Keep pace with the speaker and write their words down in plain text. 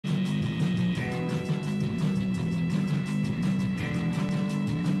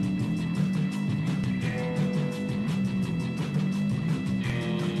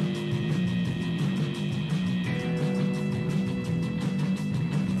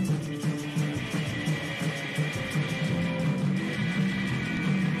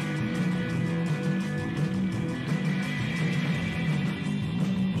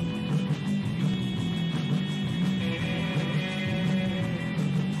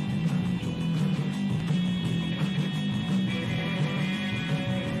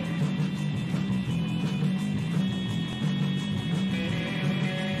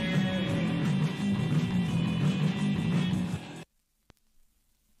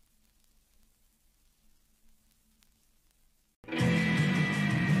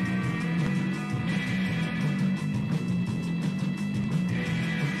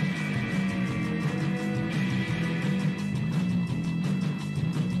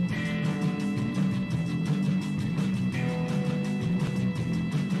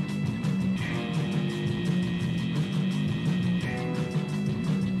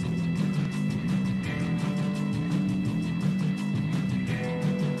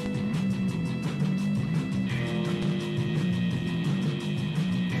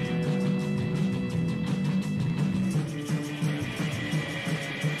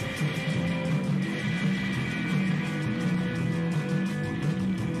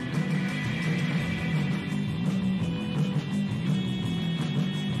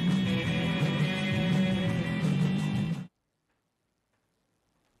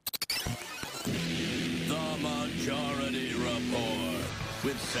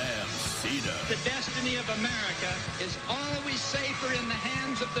Sam Seder. The destiny of America is always safer in the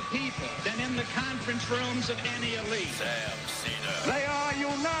hands of the people than in the conference rooms of any elite. Sam Seder. They are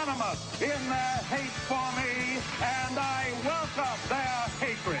unanimous in their hate for me, and I welcome their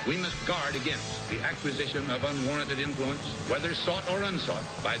hatred. We must guard against the acquisition of unwarranted influence, whether sought or unsought,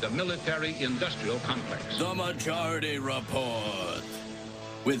 by the military-industrial complex. The Majority Report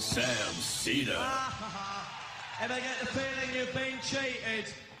with Sam Seder. And I get the feeling you've been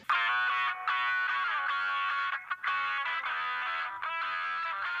cheated.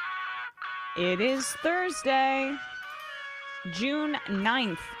 It is Thursday, June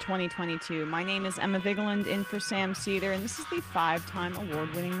 9th, 2022. My name is Emma Vigeland, in for Sam Seder, and this is the 5-time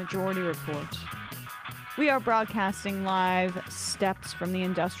award-winning Majority Report. We are broadcasting live steps from the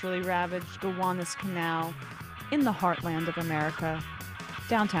industrially ravaged Gowanus Canal in the heartland of America,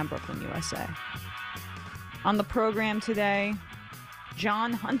 downtown Brooklyn, USA. On the program today,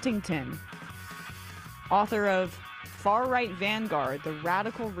 John Huntington, author of Far-Right Vanguard, The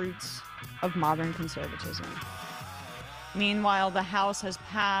Radical Roots of Modern Conservatism. Meanwhile, the House has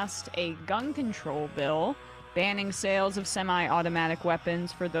passed a gun control bill banning sales of semi-automatic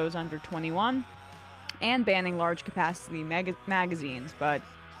weapons for those under 21 and banning large-capacity magazines, but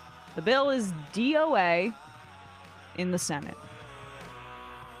the bill is DOA in the Senate.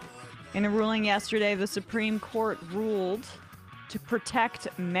 In a ruling yesterday, the Supreme Court ruled to protect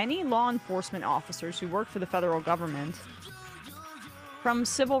many law enforcement officers who work for the federal government from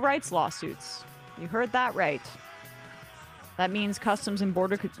civil rights lawsuits. You heard that right. That means Customs and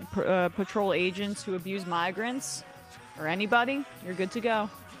Border Patrol agents who abuse migrants, or anybody, you're good to go.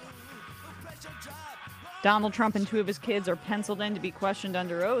 Donald Trump and 2 of his kids are penciled in to be questioned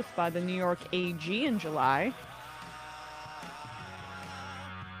under oath by the New York AG in July.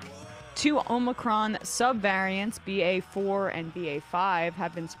 2 Omicron subvariants, BA4 and BA5,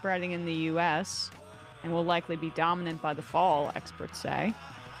 have been spreading in the U.S. and will likely be dominant by the fall, experts say.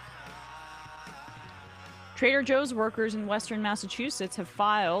 Trader Joe's workers in western Massachusetts have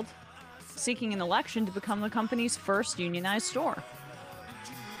filed seeking an election to become the company's first unionized store.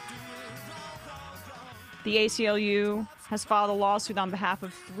 The ACLU has filed a lawsuit on behalf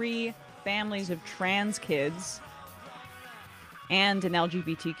of 3 families of trans kids and an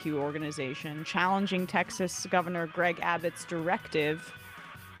LGBTQ organization challenging Texas Governor Greg Abbott's directive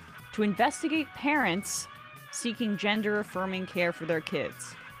to investigate parents seeking gender-affirming care for their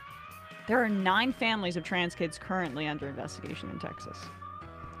kids. There are 9 families of trans kids currently under investigation in Texas.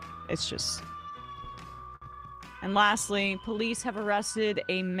 It's just... And lastly, police have arrested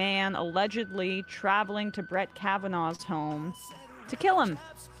a man allegedly traveling to Brett Kavanaugh's home to kill him.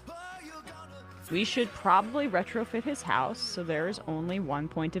 We should probably retrofit his house so there is only one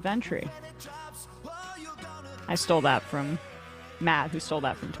point of entry. I stole that from Matt, who stole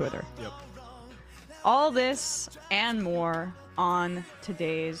that from Twitter. Yep. All this and more on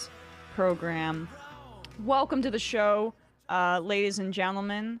today's program. Welcome to the show, ladies and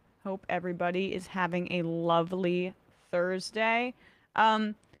gentlemen. Hope everybody is having a lovely Thursday.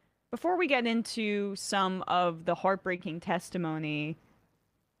 Before we get into some of the heartbreaking testimony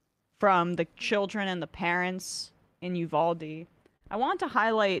from the children and the parents in Uvalde, I want to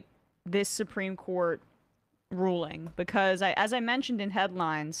highlight this Supreme Court ruling because, as I mentioned in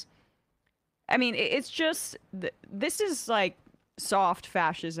headlines, I mean, it's just, this is like soft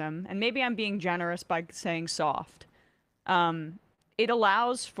fascism, and maybe I'm being generous by saying soft. It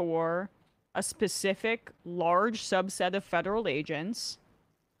allows for a specific large subset of federal agents,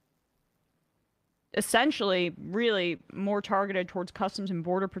 essentially really more targeted towards Customs and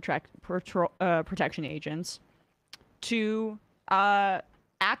Border Protection agents, to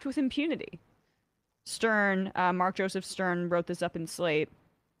act with impunity. Mark Joseph Stern wrote this up in Slate.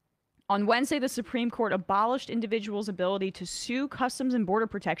 On Wednesday, the Supreme Court abolished individuals' ability to sue Customs and Border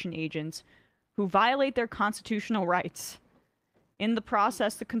Protection agents who violate their constitutional rights. In the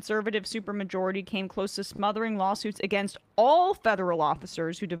process, the conservative supermajority came close to smothering lawsuits against all federal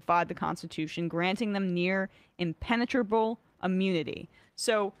officers who defied the Constitution, granting them near impenetrable immunity.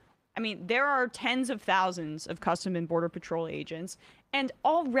 So, I mean, there are tens of thousands of Customs and Border Patrol agents, and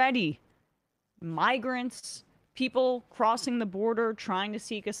already migrants, people crossing the border trying to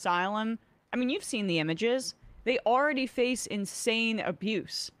seek asylum. I mean, you've seen the images. They already face insane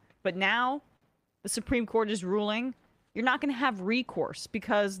abuse. But now the Supreme Court is ruling you're not going to have recourse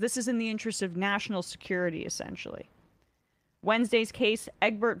because this is in the interest of national security, essentially. Wednesday's case,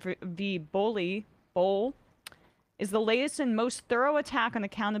 Egbert v. Boll, is the latest and most thorough attack on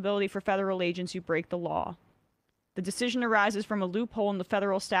accountability for federal agents who break the law. The decision arises from a loophole in the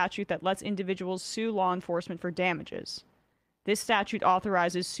federal statute that lets individuals sue law enforcement for damages. This statute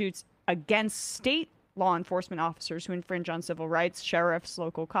authorizes suits against state law enforcement officers who infringe on civil rights. Sheriffs,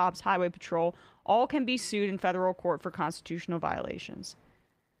 local cops, highway patrol, all can be sued in federal court for constitutional violations.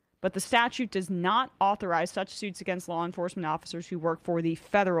 But the statute does not authorize such suits against law enforcement officers who work for the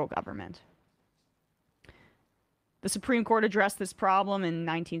federal government. The Supreme Court addressed this problem in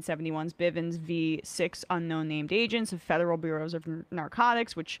 1971's Bivens v. 6 Unknown Named Agents of Federal Bureaus of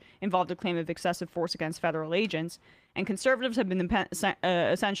Narcotics, which involved a claim of excessive force against federal agents. And conservatives have been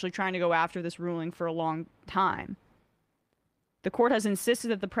essentially trying to go after this ruling for a long time. The court has insisted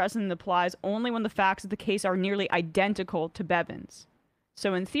that the precedent applies only when the facts of the case are nearly identical to Bivens.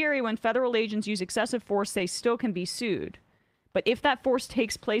 So in theory, when federal agents use excessive force, they still can be sued. But if that force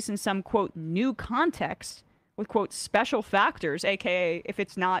takes place in some, quote, new context, with, quote, special factors, aka if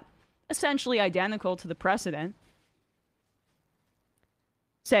it's not essentially identical to the precedent,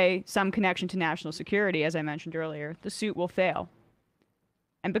 say some connection to national security, as I mentioned earlier, the suit will fail.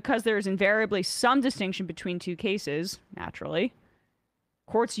 And because there is invariably some distinction between two cases, naturally,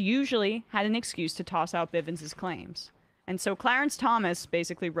 courts usually had an excuse to toss out Bivens' claims. And so Clarence Thomas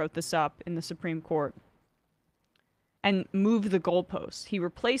basically wrote this up in the Supreme Court and moved the goalposts. He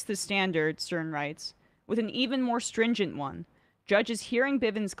replaced the standard, Stern writes, with an even more stringent one. Judges hearing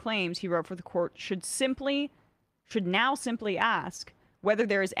Bivens' claims, he wrote for the court, should now simply ask whether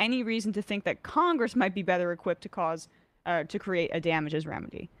there is any reason to think that Congress might be better equipped to create a damages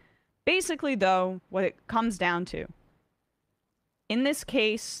remedy. Basically, though, what it comes down to, in this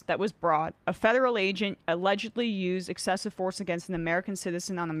case that was brought, a federal agent allegedly used excessive force against an American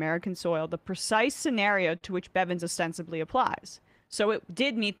citizen on American soil, the precise scenario to which Bivens ostensibly applies. So it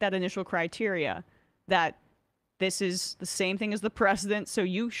did meet that initial criteria that this is the same thing as the precedent, so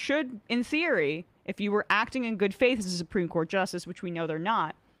you should, in theory, if you were acting in good faith as a Supreme Court justice, which we know they're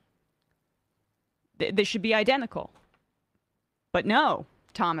not, this should be identical. But no,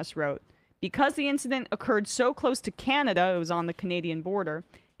 Thomas wrote, because the incident occurred so close to Canada, it was on the Canadian border,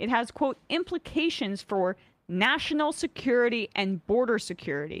 it has, quote, implications for national security and border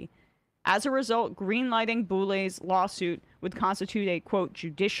security. As a result, greenlighting Boulet's lawsuit would constitute a, quote,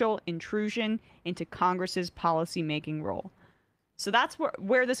 judicial intrusion into Congress's policy-making role. So that's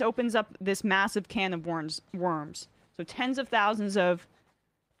where this opens up this massive can of worms. So tens of thousands of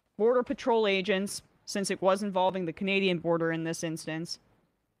Border Patrol agents, since it was involving the Canadian border in this instance,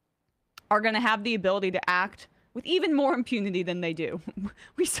 are going to have the ability to act with even more impunity than they do.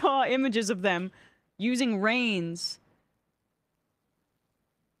 We saw images of them using reins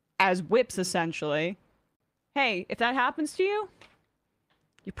as whips, essentially. Hey, if that happens to you,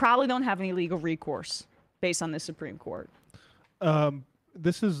 you probably don't have any legal recourse based on the Supreme Court.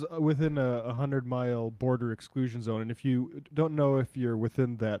 This is within a 100-mile border exclusion zone, and if you don't know if you're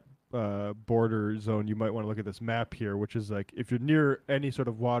within that border zone, you might want to look at this map here, which is like if you're near any sort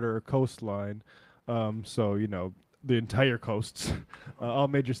of water or coastline, so, you know, the entire coasts, all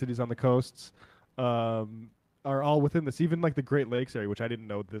major cities on the coasts, are all within this, even like the Great Lakes area, which I didn't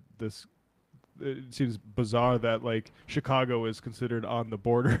know that this, it seems bizarre that like Chicago is considered on the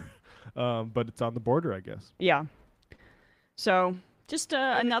border, but it's on the border, I guess. Yeah. So just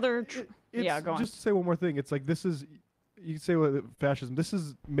another, yeah, go on. Just to say one more thing, it's like this is, you can say what fascism, this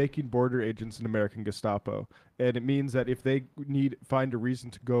is making border agents an American Gestapo. And it means that if they find a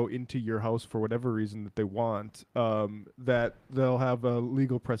reason to go into your house for whatever reason that they want, that they'll have a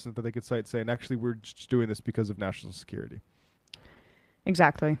legal precedent that they could cite saying, actually, we're just doing this because of national security.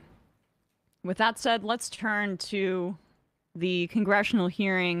 Exactly. With that said, let's turn to the congressional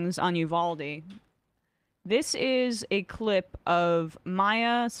hearings on Uvalde. This is a clip of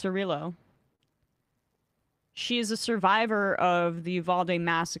Maya Cirillo. She is a survivor of the Uvalde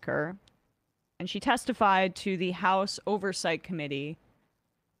massacre, and she testified to the House Oversight Committee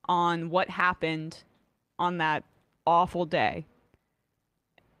on what happened on that awful day.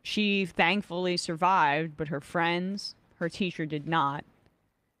 She thankfully survived, but her friends, her teacher did not.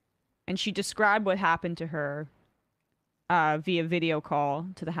 And she described what happened to her via video call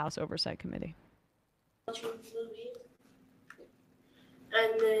to the House Oversight Committee.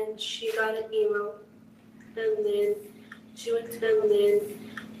 And then she got an email. And then she went to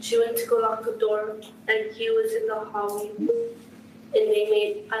go lock the door, and he was in the hallway, and they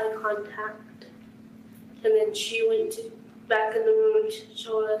made eye contact. And then she went back in the room and she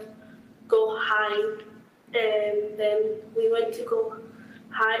told us, go hide. And then we went to go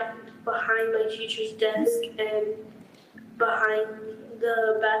hide behind my teacher's desk and behind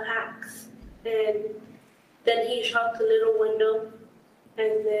the backpacks. And then he shot the little window,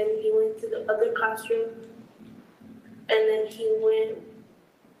 and then he went to the other classroom. And then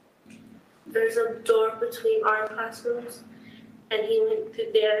there's a door between our classrooms, and he went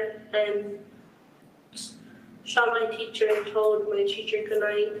to there and shot my teacher and told my teacher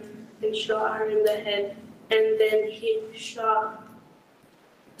goodnight and shot her in the head. And then he shot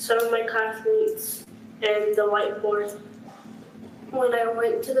some of my classmates and the whiteboard. When I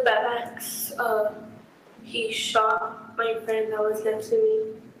went to the barracks, he shot my friend that was next to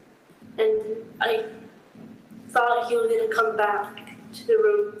me, and I thought he was going to come back to the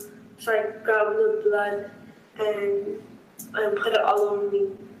room, so I grabbed the blood and I put it all over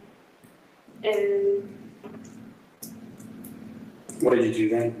me. And what did you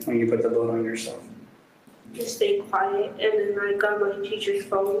do then when you put the blood on yourself? Just stay quiet, and then I got my teacher's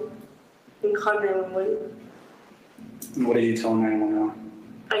phone and called 911. And what did you tell 911?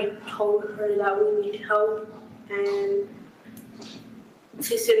 I told her that we need help and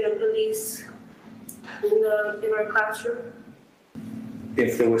to send the police in our classroom.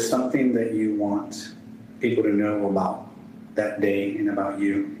 If there was something that you want people to know about that day and about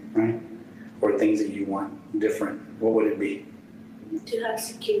you, right? Or things that you want different, what would it be? To have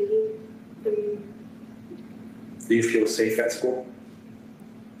security. Do you feel safe at school?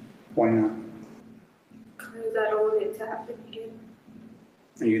 Why not? Because I don't want it to happen again.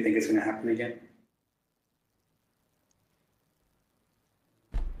 And you think it's going to happen again?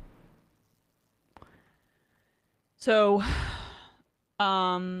 So,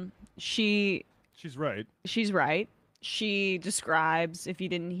 she's right. She's right. She describes, if you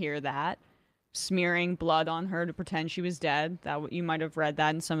didn't hear that, smearing blood on her to pretend she was dead. That you might have read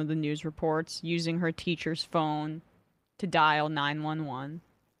that in some of the news reports. Using her teacher's phone to dial 911.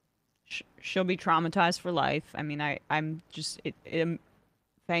 She'll be traumatized for life. I mean, I'm just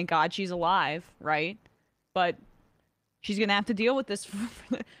thank God she's alive, right? But she's gonna have to deal with this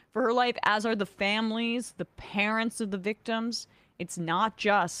for her life, as are the families, the parents of the victims. It's not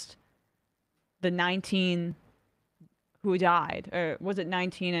just the 19 who died, or was it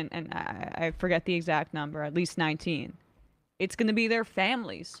 19? And I forget the exact number. At least 19. It's gonna be their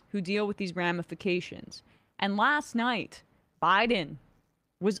families who deal with these ramifications. And last night, Biden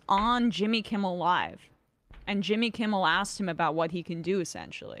was on Jimmy Kimmel Live, and Jimmy Kimmel asked him about what he can do,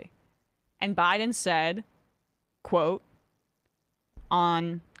 essentially. And Biden said, quote,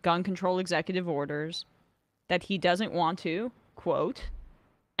 on gun control executive orders, that he doesn't want to, quote,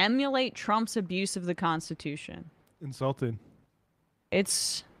 emulate Trump's abuse of the Constitution. Insulting.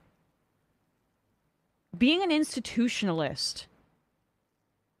 It's being an institutionalist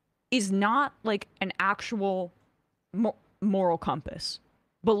is not like an actual moral compass.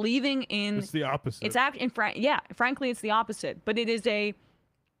 Believing in it's the opposite. It's frankly, it's the opposite. But it is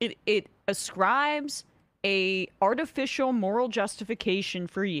it ascribes a artificial moral justification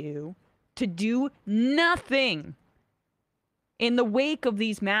for you to do nothing in the wake of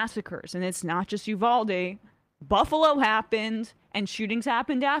these massacres. And it's not just Uvalde. Buffalo happened, and shootings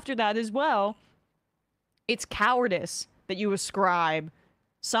happened after that as well. It's cowardice that you ascribe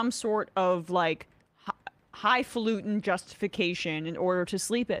some sort of like highfalutin justification in order to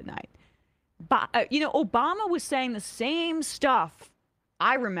sleep at night. But, Obama was saying the same stuff,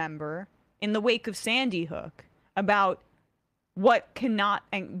 I remember, in the wake of Sandy Hook about what cannot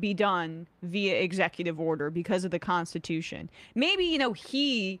be done via executive order because of the Constitution. Maybe,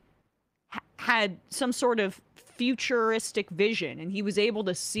 he had some sort of futuristic vision, and he was able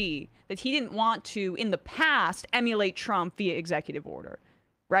to see that he didn't want to, in the past, emulate Trump via executive order,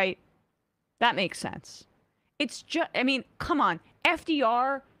 right? That makes sense. It's just, I mean, come on.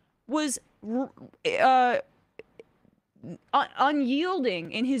 FDR was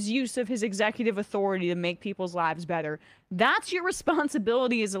unyielding in his use of his executive authority to make people's lives better. That's your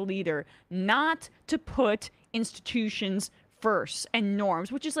responsibility as a leader, not to put institutions first and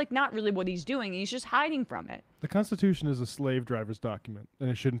norms, which is like not really what he's doing. He's just hiding from it. The Constitution is a slave driver's document, and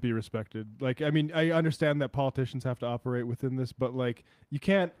it shouldn't be respected. Like, I mean, I understand that politicians have to operate within this, but like, you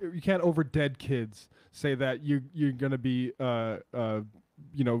can't over dead kids say that you're gonna be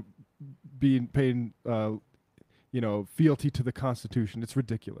being paying fealty to the Constitution. It's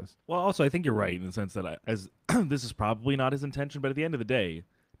ridiculous. Well, also, I think you're right in the sense that as this is probably not his intention, but at the end of the day,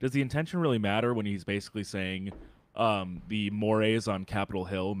 does the intention really matter when he's basically saying the mores on Capitol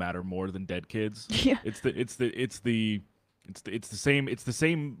Hill matter more than dead kids? Yeah. It's the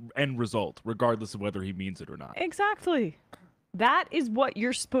same end result, regardless of whether he means it or not. Exactly. That is what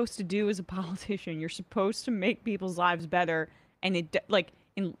you're supposed to do as a politician. You're supposed to make people's lives better, and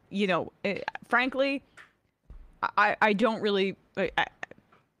frankly, I don't really,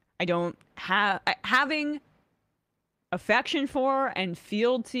 I don't have having affection for and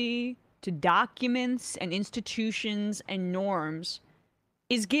fealty to documents and institutions and norms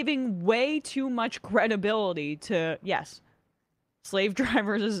is giving way too much credibility to, yes, slave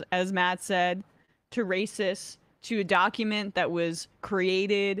drivers, as Matt said, to racists, to a document that was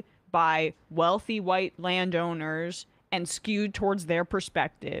created by wealthy white landowners and skewed towards their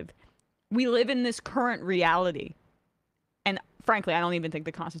perspective. We live in this current reality. And frankly, I don't even think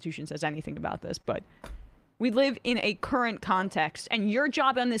the Constitution says anything about this, but we live in a current context. And your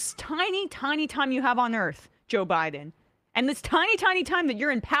job on this tiny, tiny time you have on Earth, Joe Biden, and this tiny, tiny time that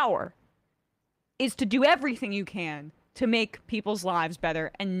you're in power, is to do everything you can to make people's lives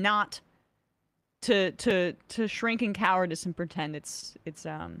better and not to shrink in cowardice and pretend it's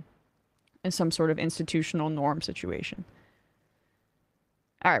some sort of institutional norm situation.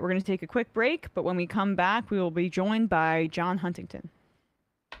 All right, we're going to take a quick break, but when we come back, we will be joined by John Huntington.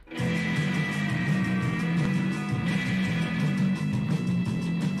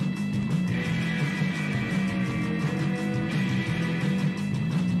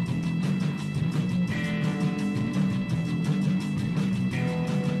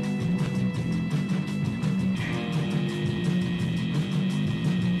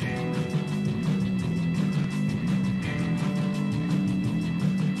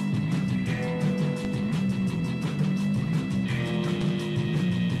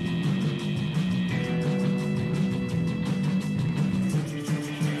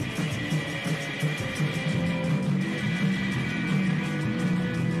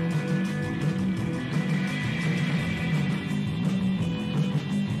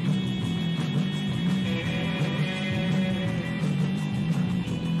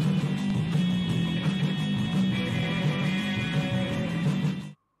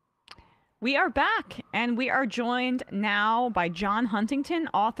 We are back, and we are joined now by John Huntington,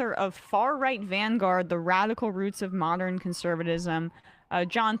 author of Far-Right Vanguard, The Radical Roots of Modern Conservatism.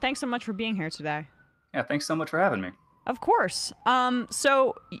 John, thanks so much for being here today. Yeah, thanks so much for having me. Of course.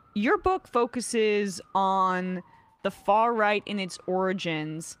 So your book focuses on the far right in its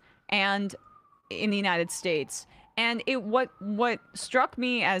origins and in the United States. And what struck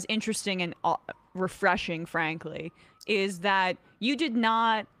me as interesting and refreshing, frankly, is that you did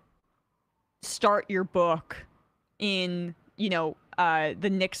not start your book in, the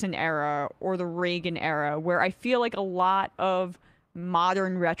Nixon era or the Reagan era, where I feel like a lot of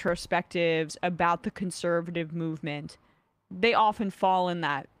modern retrospectives about the conservative movement, they often fall in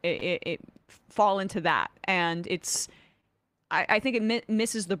that. Fall into that, and I think it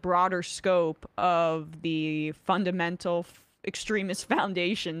misses the broader scope of the fundamental extremist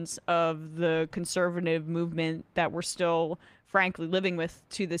foundations of the conservative movement that we're still, frankly, living with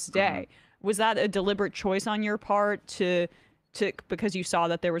to this day. Mm-hmm. Was that a deliberate choice on your part to because you saw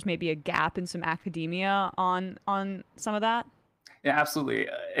that there was maybe a gap in some academia on some of that? Yeah, absolutely.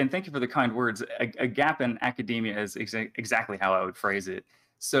 And thank you for the kind words. A gap in academia is exactly how I would phrase it.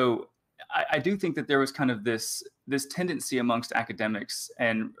 So I do think that there was kind of this tendency amongst academics,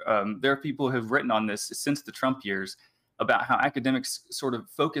 and there are people who have written on this since the Trump years about how academics sort of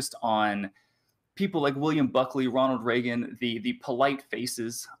focused on people like William Buckley, Ronald Reagan, the polite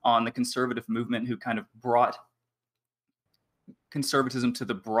faces on the conservative movement who kind of brought conservatism to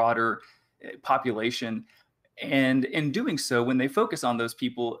the broader population. And in doing so, when they focus on those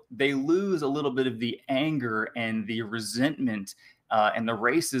people, they lose a little bit of the anger and the resentment and the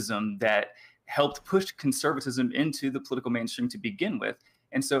racism that helped push conservatism into the political mainstream to begin with.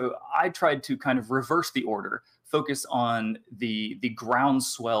 And so I tried to kind of reverse the order, focus on the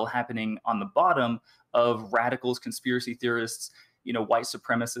groundswell happening on the bottom of radicals, conspiracy theorists, white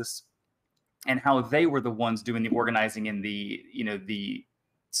supremacists, and how they were the ones doing the organizing and the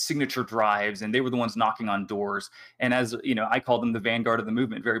signature drives, and they were the ones knocking on doors. And as I call them the vanguard of the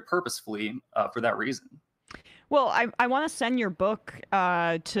movement very purposefully for that reason. Well, I want to send your book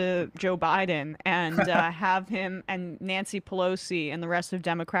to Joe Biden and have him and Nancy Pelosi and the rest of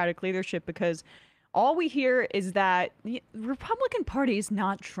Democratic leadership, because all we hear is that the Republican Party is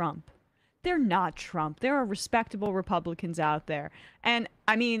not Trump. They're not Trump. There are respectable Republicans out there. And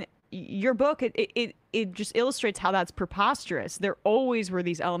I mean, your book, it just illustrates how that's preposterous. There always were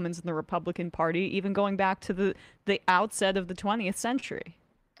these elements in the Republican Party, even going back to the outset of the 20th century.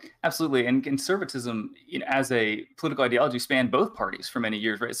 Absolutely. And conservatism, as a political ideology, spanned both parties for many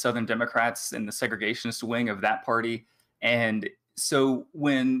years, right? Southern Democrats and the segregationist wing of that party. And so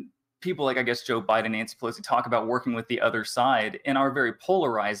when people like, I guess, Joe Biden, Nancy Pelosi talk about working with the other side in our very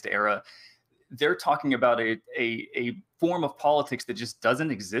polarized era, they're talking about a form of politics that just doesn't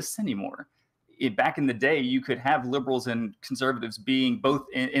exist anymore. Back in the day, you could have liberals and conservatives being both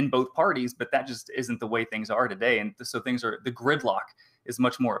in both parties, but that just isn't the way things are today. And so the gridlock is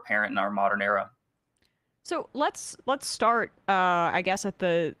much more apparent in our modern era. So let's start, I guess, at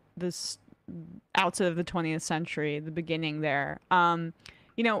the outside of the 20th century, the beginning there.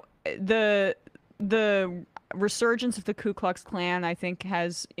 You know, the resurgence of the Ku Klux Klan, I think,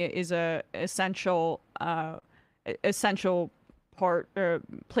 is a essential part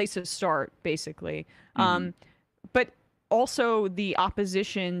place to start, basically. But also the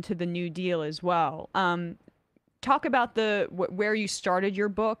opposition to the New Deal as well. Talk about where you started your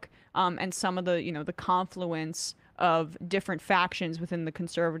book, and some of the confluence of different factions within the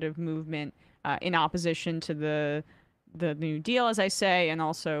conservative movement in opposition to the New Deal, as I say, and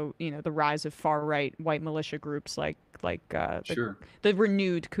also the rise of far-right white militia groups like the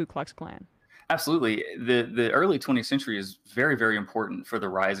renewed Ku Klux Klan. Absolutely. The early 20th century is very, very important for the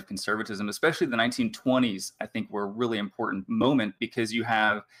rise of conservatism, especially the 1920s, I think, were a really important moment because you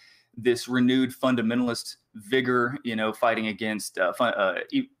have this renewed fundamentalist vigor, fighting against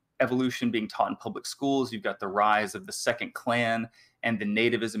evolution being taught in public schools. You've got the rise of the Second Klan and the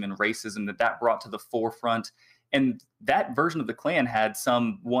nativism and racism that brought to the forefront. And that version of the Klan had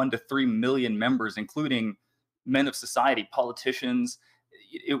some 1 to 3 million members, including men of society, politicians.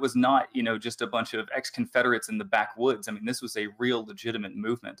 It was not, just a bunch of ex-Confederates in the backwoods. I mean, this was a real legitimate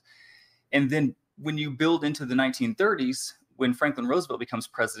movement. And then when you build into the 1930s, when Franklin Roosevelt becomes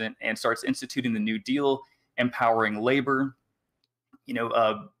president and starts instituting the New Deal, empowering labor,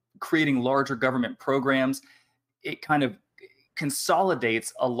 creating larger government programs, it kind of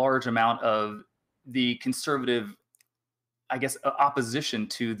consolidates a large amount of the conservative, I guess, opposition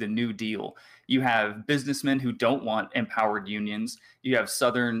to the New Deal. You have businessmen who don't want empowered unions. You have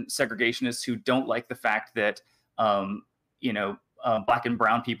Southern segregationists who don't like the fact that, Black and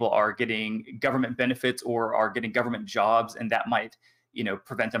brown people are getting government benefits or are getting government jobs, and that might,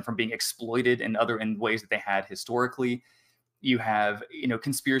 prevent them from being exploited in ways that they had historically. You have,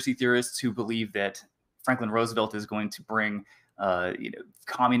 conspiracy theorists who believe that Franklin Roosevelt is going to bring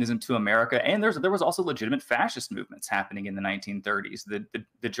communism to America. And there was also legitimate fascist movements happening in the 1930s,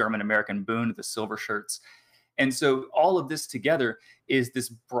 the German-American Bund, the Silver Shirts. And so all of this together is this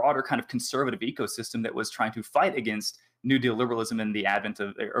broader kind of conservative ecosystem that was trying to fight against New Deal liberalism and the advent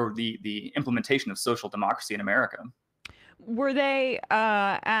of, or the implementation of social democracy in America. Were they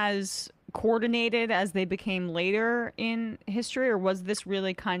as coordinated as they became later in history, or was this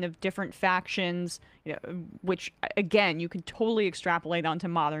really kind of different factions, which again you can totally extrapolate onto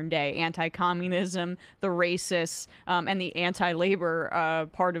modern day anti-communism, the racists, and the anti-labor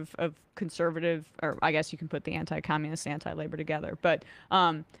part of conservative, or I guess you can put the anti-communist, anti-labor together, but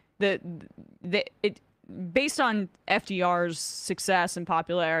based on FDR's success and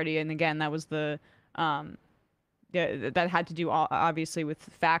popularity, and again that was that had to do obviously with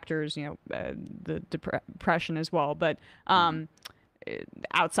factors, the depression as well, but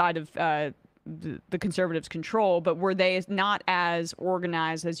outside of the conservatives' control. But were they not as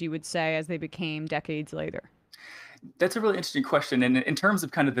organized, as you would say, as they became decades later? That's a really interesting question. And in terms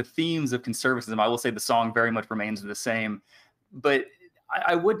of kind of the themes of conservatism, I will say the song very much remains the same. But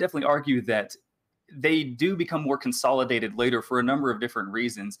I would definitely argue that they do become more consolidated later for a number of different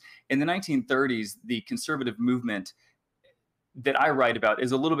reasons. In the 1930s, the conservative movement that I write about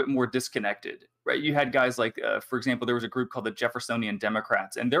is a little bit more disconnected, right? You had guys like, for example, there was a group called the Jeffersonian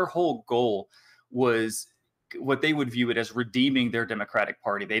Democrats, and their whole goal was what they would view it as redeeming their Democratic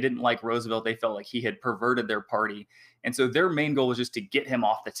Party. They didn't like Roosevelt. They felt like he had perverted their party. And so their main goal was just to get him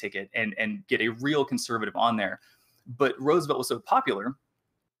off the ticket and get a real conservative on there. But Roosevelt was so popular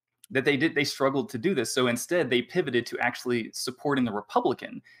that they struggled to do this. So instead, they pivoted to actually supporting the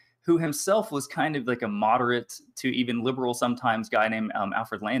Republican, who himself was kind of like a moderate to even liberal sometimes guy named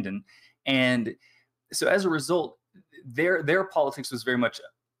Alfred Landon. And so as a result, their politics was very much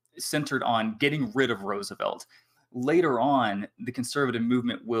centered on getting rid of Roosevelt. Later on, the conservative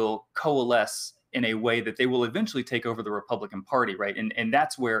movement will coalesce in a way that they will eventually take over the Republican Party, right? And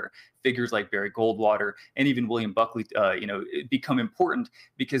that's where figures like Barry Goldwater and even William Buckley, become important,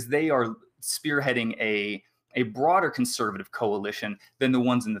 because they are spearheading a broader conservative coalition than the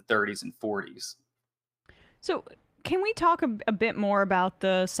ones in the 30s and 40s. So can we talk a bit more about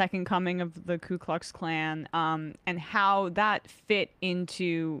the second coming of the Ku Klux Klan, and how that fit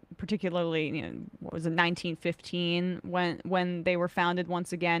into, particularly, what was it, 1915, when they were founded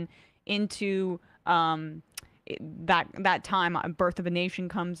once again, into that time Birth of a Nation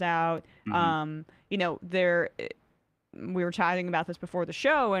comes out. Mm-hmm. We were chatting about this before the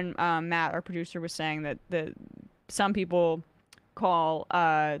show, and Matt, our producer, was saying that some people call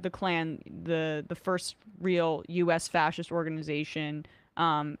the Klan the first real U.S. fascist organization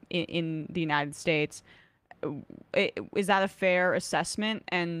in the United States. Is that a fair assessment?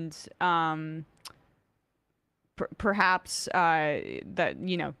 And perhaps that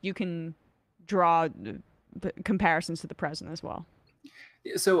you can draw comparisons to the present as well.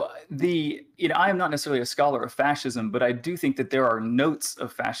 So I am not necessarily a scholar of fascism, but I do think that there are notes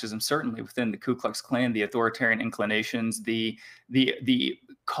of fascism certainly within the Ku Klux Klan, the authoritarian inclinations, the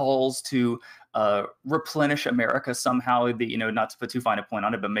calls to replenish America somehow. Not to put too fine a point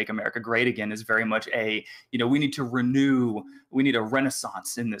on it, but make America great again is very much we need to renew, we need a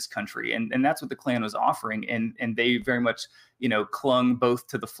renaissance in this country, and that's what the Klan was offering, and they very much clung both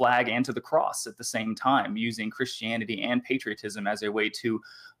to the flag and to the cross at the same time, using Christianity and patriotism as a way to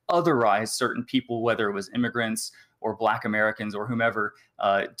otherize certain people, whether it was immigrants or Black Americans or whomever,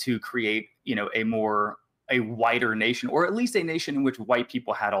 to create a wider nation, or at least a nation in which white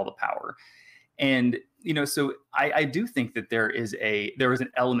people had all the power. And so I do think that there is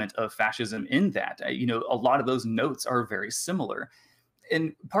an element of fascism in that. A lot of those notes are very similar.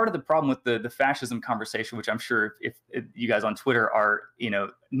 And part of the problem with the fascism conversation, which I'm sure if you guys on Twitter are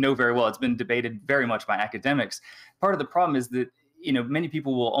know very well, it's been debated very much by academics. Part of the problem is that many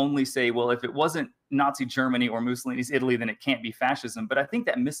people will only say, well, if it wasn't Nazi Germany or Mussolini's Italy, then it can't be fascism. But I think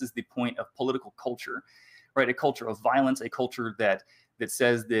that misses the point of political culture, right? A culture of violence, a culture that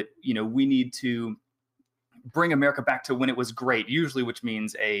says that we need to bring America back to when it was great, usually, which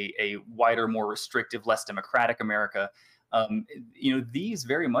means a wider, more restrictive, less democratic America. These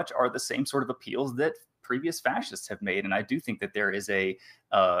very much are the same sort of appeals that previous fascists have made, and I do think that there is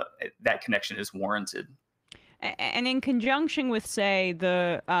that connection is warranted. And in conjunction with, say,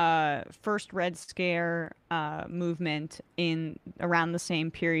 the first Red Scare movement in around the same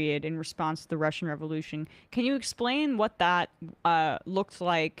period in response to the Russian Revolution, can you explain what that looked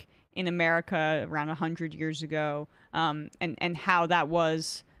like in America around 100 years ago, and how that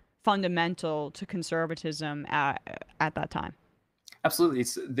was fundamental to conservatism at that time? Absolutely.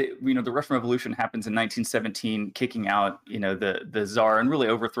 It's the Russian Revolution happens in 1917, kicking out the Tsar and really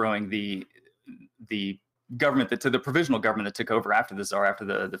overthrowing the government the provisional government that took over after the Tsar, after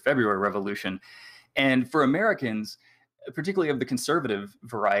the February Revolution. And for Americans, particularly of the conservative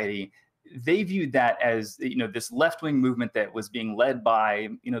variety, they viewed that as this left-wing movement that was being led by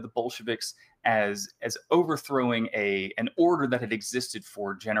the Bolsheviks as overthrowing an order that had existed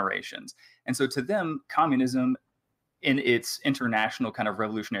for generations. And so to them, communism, in its international kind of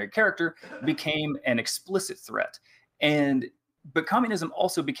revolutionary character, became an explicit threat. But communism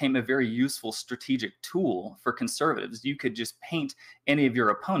also became a very useful strategic tool for conservatives. You could just paint any of your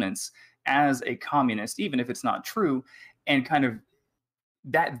opponents as a communist, even if it's not true, and kind of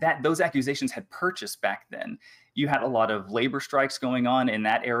those accusations had purchased back then. You had a lot of labor strikes going on in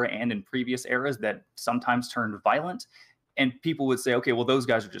that era and in previous eras that sometimes turned violent, and people would say, okay, well, those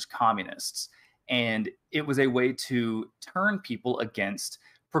guys are just communists. And it was a way to turn people against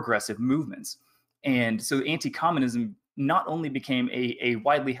progressive movements. And so anti-communism not only became a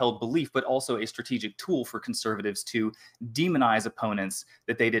widely held belief, but also a strategic tool for conservatives to demonize opponents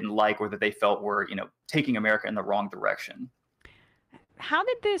that they didn't like or that they felt were, taking America in the wrong direction. How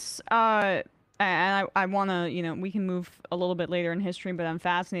did this, and I want to, we can move a little bit later in history, but I'm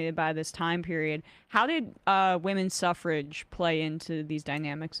fascinated by this time period. How did women's suffrage play into these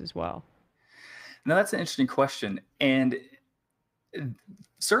dynamics as well? Now, that's an interesting question. And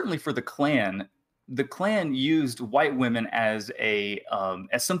certainly for the Klan used white women as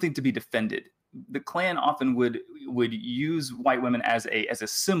something to be defended. The Klan often would use white women as a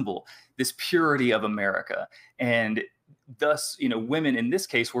symbol, this purity of America, and thus, women in this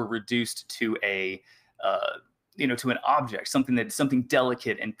case were reduced to to an object, something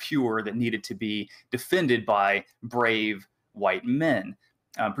delicate and pure that needed to be defended by brave white men.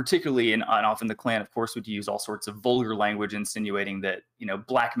 Particularly, and often the Klan, of course, would use all sorts of vulgar language, insinuating that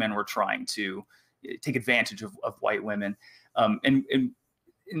black men were trying to take advantage of white women, and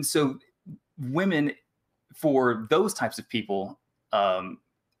so women, for those types of people,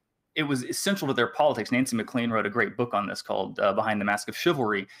 it was essential to their politics. Nancy MacLean wrote a great book on this called "Behind the Mask of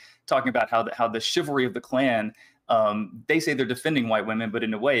Chivalry," talking about how the chivalry of the Klan. They say they're defending white women, but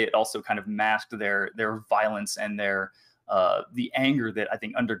in a way, it also kind of masked their violence and the anger that I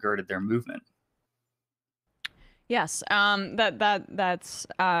think undergirded their movement. Yes,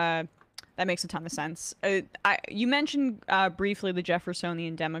 that makes a ton of sense. You mentioned briefly the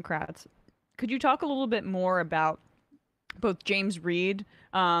Jeffersonian Democrats. Could you talk a little bit more about both James Reed,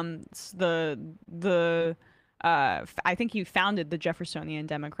 I think he founded the Jeffersonian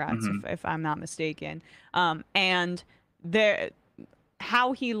Democrats, if I'm not mistaken, and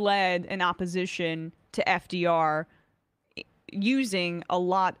how he led an opposition to FDR using a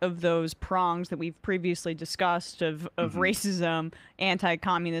lot of those prongs that we've previously discussed of racism,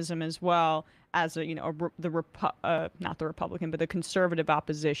 anti-communism as well, as a not the Republican, but the conservative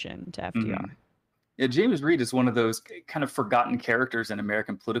opposition to FDR. Mhm. Yeah, James Reed is one of those kind of forgotten characters in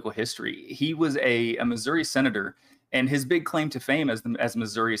American political history. He was a Missouri senator, and his big claim to fame as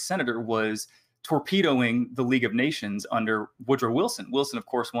Missouri's senator was torpedoing the League of Nations under Woodrow Wilson. Wilson, of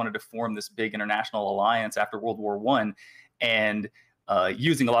course, wanted to form this big international alliance after World War I, and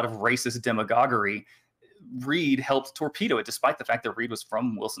using a lot of racist demagoguery, Reed helped torpedo it, despite the fact that Reed was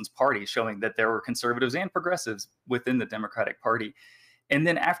from Wilson's party, showing that there were conservatives and progressives within the Democratic Party. And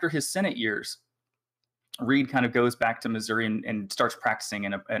then after his Senate years, Reed kind of goes back to Missouri and starts practicing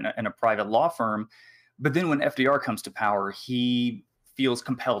in a private law firm. But then when FDR comes to power, he feels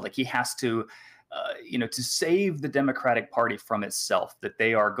compelled, like he has to, to save the Democratic Party from itself, that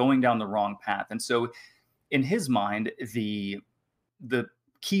they are going down the wrong path. And so in his mind, the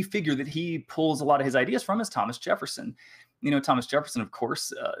key figure that he pulls a lot of his ideas from is Thomas Jefferson. Thomas Jefferson, of course,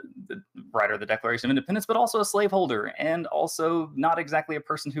 the writer of the Declaration of Independence, but also a slaveholder, and also not exactly a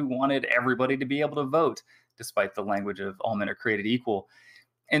person who wanted everybody to be able to vote, despite the language of all men are created equal.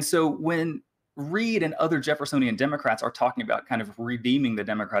 And so when Reed and other Jeffersonian Democrats are talking about kind of redeeming the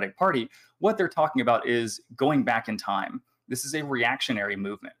Democratic Party, what they're talking about is going back in time. This is a reactionary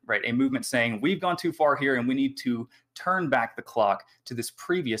movement, right? A movement saying we've gone too far here and we need to turn back the clock to this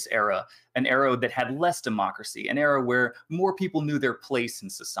previous era, an era that had less democracy, an era where more people knew their place in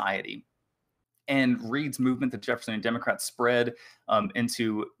society. And Reed's movement, the Jeffersonian Democrats, spread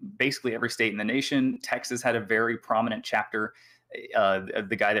into basically every state in the nation. Texas had a very prominent chapter.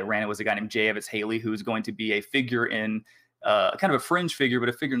 The guy that ran it was a guy named J. Evetts Haley, who's going to be a figure in kind of a fringe figure, but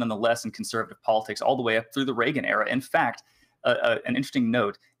a figure nonetheless in conservative politics all the way up through the Reagan era. In fact, an interesting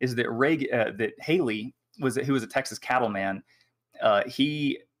note is that that Haley who was a Texas cattleman.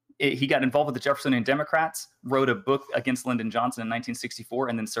 He got involved with the Jeffersonian Democrats, wrote a book against Lyndon Johnson in 1964,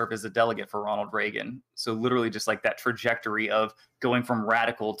 and then served as a delegate for Ronald Reagan. So literally just like that trajectory of going from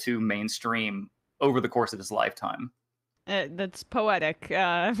radical to mainstream over the course of his lifetime. That's poetic,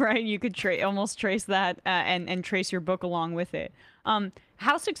 right? You could almost trace that and trace your book along with it.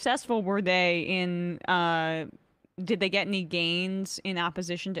 How successful were they in? Did they get any gains in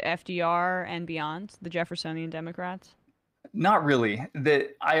opposition to FDR and beyond, the Jeffersonian Democrats? Not really.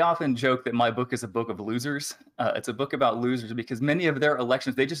 I often joke that my book is a book of losers. It's a book about losers because many of their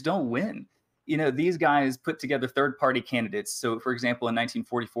elections, they just don't win. These guys put together third-party candidates. So, for example, in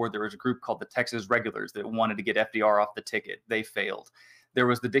 1944, there was a group called the Texas Regulars that wanted to get FDR off the ticket. They failed. There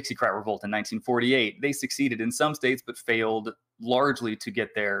was the Dixiecrat Revolt in 1948. They succeeded in some states, but failed largely to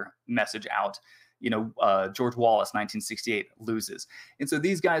get their message out. George Wallace, 1968, loses. And so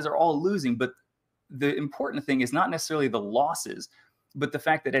these guys are all losing. But the important thing is not necessarily the losses, but the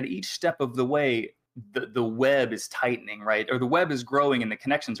fact that at each step of the way, the web is tightening, right? Or the web is growing and the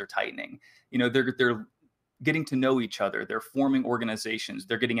connections are tightening. They're getting to know each other. They're forming organizations.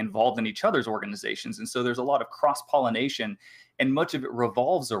 They're getting involved in each other's organizations. And so there's a lot of cross-pollination, and much of it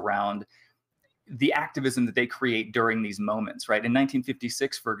revolves around the activism that they create during these moments, right? In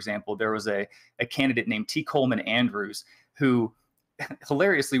 1956, for example, there was a candidate named T. Coleman Andrews who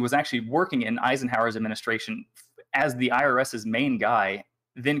hilariously was actually working in Eisenhower's administration as the IRS's main guy,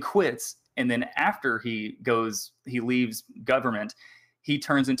 then quits. And then after he leaves government, he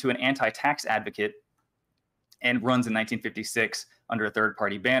turns into an anti-tax advocate and runs in 1956 under a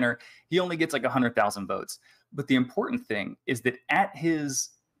third-party banner. He only gets like 100,000 votes. But the important thing is that at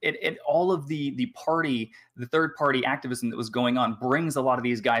all of the third-party activism that was going on brings a lot of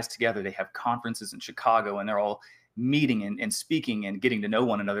these guys together. They have conferences in Chicago, and they're all meeting and speaking and getting to know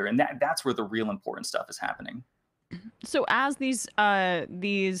one another. And that's where the real important stuff is happening. So as these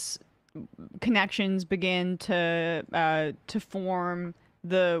connections begin to form,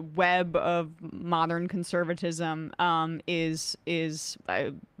 the web of modern conservatism is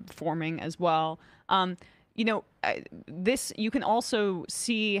forming as well. You can also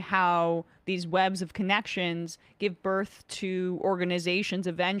see how these webs of connections give birth to organizations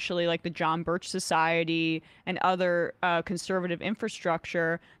eventually, like the John Birch Society and other conservative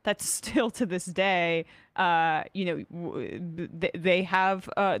infrastructure that's still to this day, they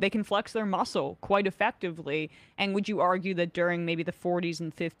can flex their muscle quite effectively. And would you argue that during maybe the 40s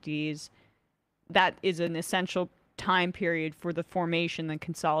and 50s, that is an essential time period for the formation and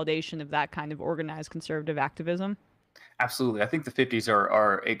consolidation of that kind of organized conservative activism? Absolutely. I think the 50s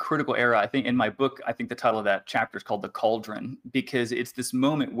are a critical era. I think in my book, I think the title of that chapter is called The Cauldron, because it's this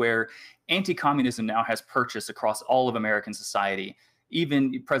moment where anti-communism now has purchased across all of American society.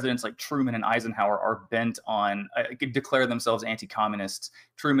 Even presidents like Truman and Eisenhower are bent on, declare themselves anti-communists.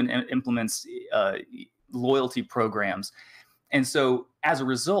 Truman implements loyalty programs. And so as a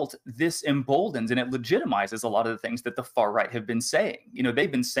result, this emboldens and it legitimizes a lot of the things that the far right have been saying. You know,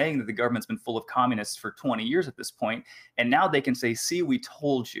 they've been saying that the government's been full of communists for 20 years at this point, and now they can say, see, we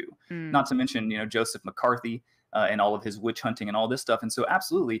told you. Not to mention, you know, Joseph McCarthy and all of his witch hunting and all this stuff. And so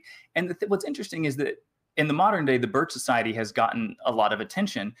absolutely. And what's interesting is that in the modern day, the Birch Society has gotten a lot of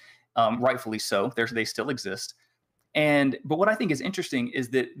attention, rightfully so. They still exist. But what I think is interesting is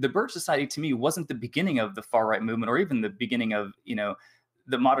that the Birch Society, to me, wasn't the beginning of the far-right movement or even the beginning of, you know,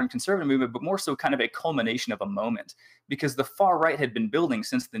 the modern conservative movement, but more so kind of a culmination of a moment, because the far-right had been building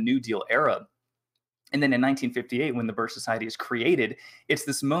since the New Deal era. And then in 1958, when the Birch Society is created, it's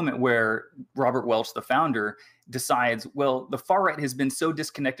this moment where Robert Welch, the founder, decides, well, the far-right has been so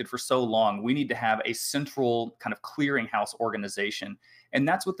disconnected for so long, we need to have a central kind of clearinghouse organization. And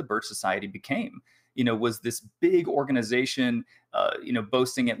that's what the Birch Society became. You know, was this big organization, you know,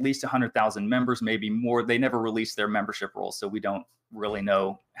 boasting at least 100,000 members, maybe more. They never released their membership rolls, so we don't really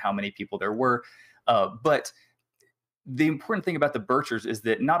know how many people there were. But the important thing about the Birchers is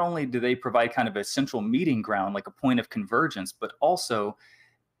that not only do they provide kind of a central meeting ground, like a point of convergence, but also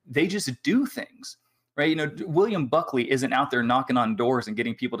they just do things. Right. You know, William Buckley isn't out there knocking on doors and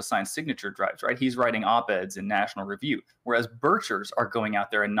getting people to sign signature drives. Right. He's writing op-eds in National Review, whereas Birchers are going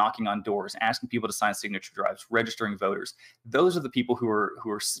out there and knocking on doors, asking people to sign signature drives, registering voters. Those are the people who are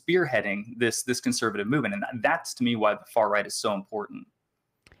spearheading this conservative movement. And that's, to me, why the far right is so important.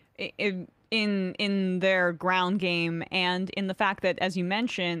 In their ground game and in the fact that, as you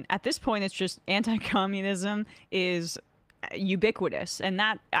mentioned, at this point, it's just anti-communism is ubiquitous, and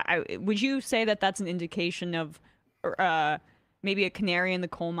that would you say that that's an indication of maybe a canary in the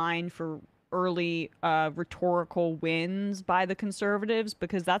coal mine for early rhetorical wins by the conservatives,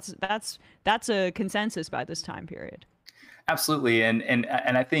 because that's a consensus by this time period? Absolutely, and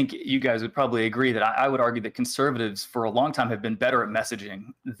I think you guys would probably agree that I would argue that conservatives for a long time have been better at messaging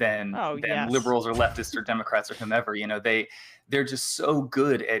than liberals or leftists or Democrats or whomever. You know, they're just so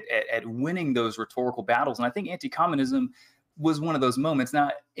good at winning those rhetorical battles, and I think anti-communism was one of those moments.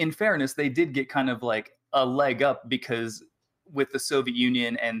 Now, in fairness, they did get kind of like a leg up because with the Soviet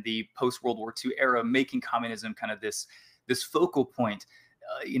Union and the post-World War II era making communism kind of this focal point,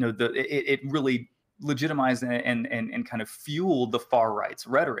 you know, it really legitimized and kind of fueled the far right's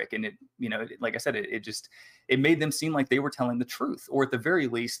rhetoric. And it, you know, like I said, it made them seem like they were telling the truth, or at the very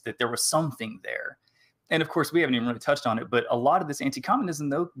least that there was something there. And of course, we haven't even really touched on it, but a lot of this anti-communism,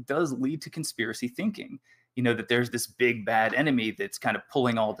 though, does lead to conspiracy thinking. You know, that there's this big bad enemy that's kind of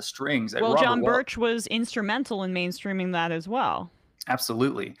pulling all the strings. Well, John Birch was instrumental in mainstreaming that as well.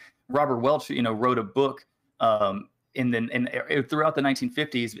 Absolutely. Robert Welch, you know, wrote a book throughout the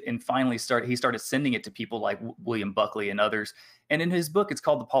 1950s, and finally he started sending it to people like William Buckley and others. And in his book, it's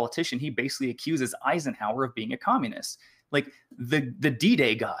called The Politician, he basically accuses Eisenhower of being a communist, like the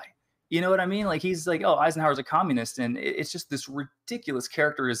D-Day guy. You know what I mean? Like, he's like, oh, Eisenhower's a communist. And it's just this ridiculous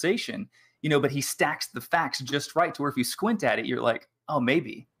characterization, you know, but he stacks the facts just right to where if you squint at it, you're like, oh,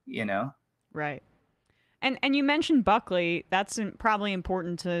 maybe, you know? Right. And you mentioned Buckley. That's probably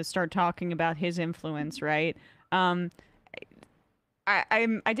important to start talking about his influence, right? I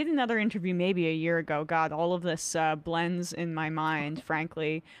did another interview maybe a year ago. God, all of this blends in my mind,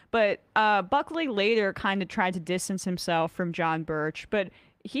 frankly. But Buckley later kind of tried to distance himself from John Birch, but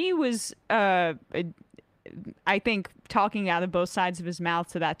he was, I think, talking out of both sides of his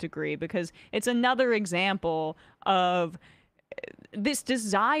mouth to that degree, because it's another example of this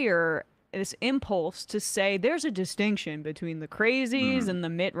desire, this impulse to say there's a distinction between the crazies and the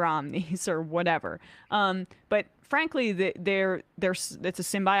Mitt Romneys or whatever. But frankly, it's a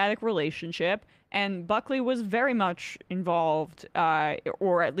symbiotic relationship, and Buckley was very much involved,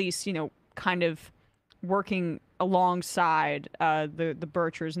 or at least, you know, kind of working alongside the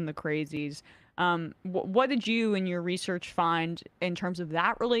Birchers and the crazies. What did you in your research find in terms of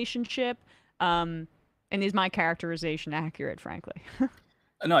that relationship? And is my characterization accurate, frankly?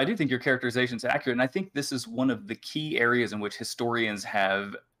 No, I do think your characterization is accurate. And I think this is one of the key areas in which historians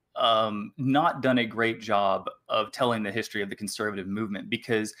have not done a great job of telling the history of the conservative movement,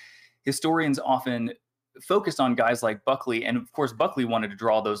 because historians often focused on guys like Buckley. And of course, Buckley wanted to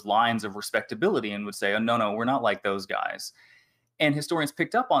draw those lines of respectability and would say, oh, no, we're not like those guys. And historians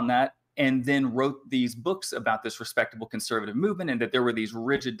picked up on that and then wrote these books about this respectable conservative movement, and that there were these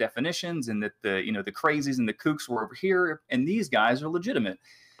rigid definitions, and that the crazies and the kooks were over here, and these guys are legitimate.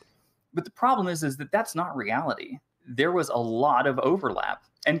 But the problem is that that's not reality. There was a lot of overlap,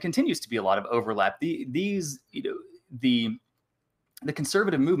 and continues to be a lot of overlap. The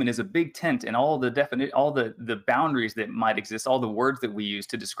conservative movement is a big tent, and all the boundaries that might exist, all the words that we use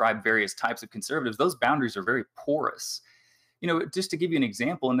to describe various types of conservatives, those boundaries are very porous. Just to give you an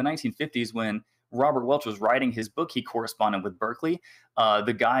example, in the 1950s, when Robert Welch was writing his book, he corresponded with Berkeley.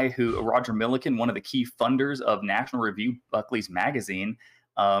 The guy Roger Millikan, one of the key funders of National Review, Buckley's magazine,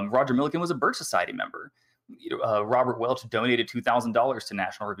 Roger Millikan was a Birch Society member. Robert Welch donated $2,000 to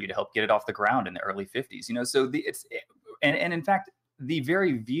National Review to help get it off the ground in the early 50s. And in fact, the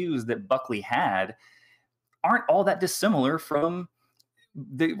very views that Buckley had aren't all that dissimilar from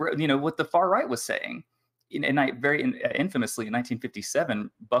what the far right was saying. Very infamously, in 1957,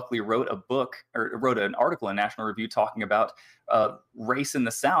 Buckley wrote an article in National Review talking about race in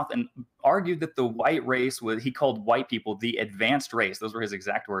the South, and argued that the white race he called white people the advanced race. Those were his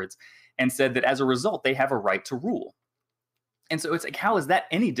exact words, and said that as a result, they have a right to rule. And so it's like, how is that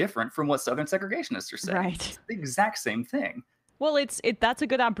any different from what Southern segregationists are saying? Right. It's the exact same thing. Well, that's a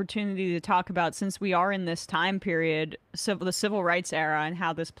good opportunity to talk about, since we are in this time period, the civil rights era, and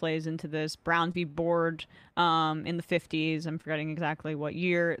how this plays into this. Brown v. Board in the 50s. I'm forgetting exactly what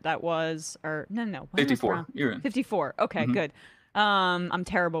year that was. Or no. 54. You're in. 54. Okay, good. I'm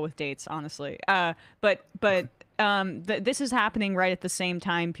terrible with dates, honestly. But this is happening right at the same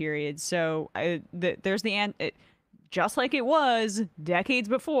time period. So there's just like it was decades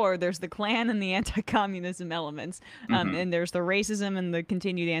before, there's the Klan and the anti-communism elements, and there's the racism and the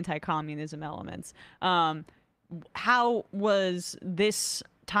continued anti-communism elements. How was this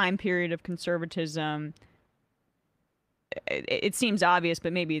time period of conservatism? It seems obvious,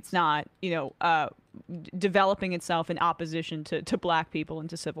 but maybe it's not. Developing itself in opposition to Black people and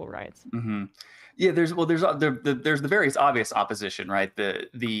to civil rights. Yeah, there's the various obvious opposition, right?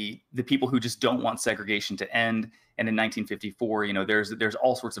 The people who just don't want segregation to end. And in 1954, there's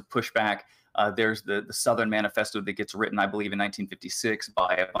all sorts of pushback. There's the Southern Manifesto that gets written, I believe, in 1956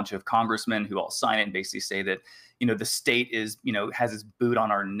 by a bunch of congressmen who all sign it and basically say that, the state is, has its boot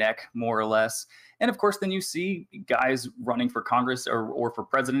on our neck, more or less. And of course, then you see guys running for Congress or for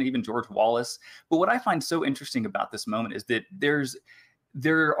president, even George Wallace. But what I find so interesting about this moment is that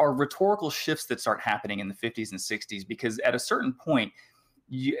there are rhetorical shifts that start happening in the 50s and 60s, because at a certain point,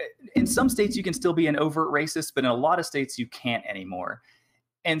 in some states you can still be an overt racist, but in a lot of states you can't anymore.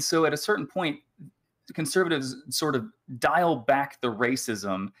 And so at a certain point, conservatives sort of dial back the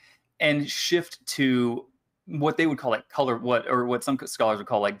racism and shift to what they would call like what some scholars would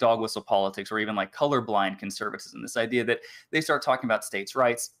call like dog whistle politics, or even like colorblind conservatism. This idea that they start talking about states'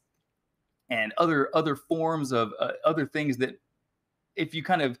 rights and other forms of other things that, if you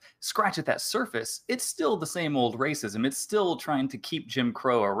kind of scratch at that surface, it's still the same old racism. It's still trying to keep Jim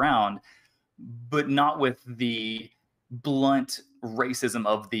Crow around, but not with the blunt racism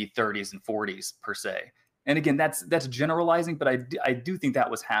of the 30s and 40s per se. And again, that's generalizing, but I do think that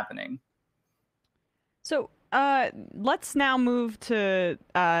was happening. So let's now move to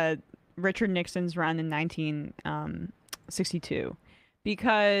Richard Nixon's run in 1962,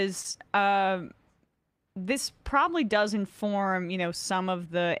 because this probably does inform, some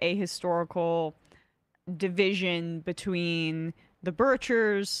of the ahistorical division between the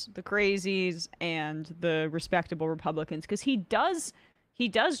Birchers, the crazies, and the respectable Republicans, because he does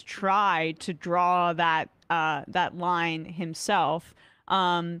try to draw that line himself,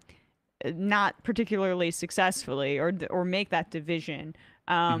 not particularly successfully, or make that division.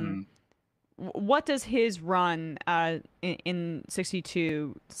 What does his run in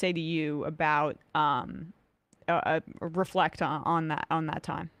 62 say to you about reflect on that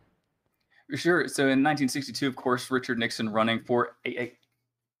time? Sure. So in 1962, of course, Richard Nixon running for a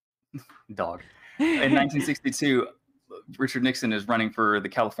dog. In 1962, Richard Nixon is running for the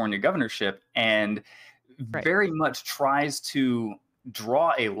California governorship, and very much tries to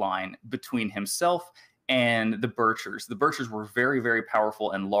draw a line between himself and the Birchers. The Birchers were very, very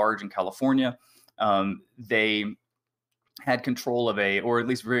powerful and large in California. They had control of or at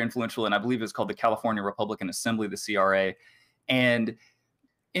least very influential, and I believe it was called the California Republican Assembly, the CRA. And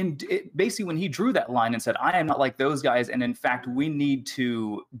basically, when he drew that line and said, I am not like those guys, and in fact, we need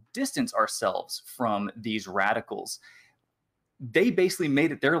to distance ourselves from these radicals, they basically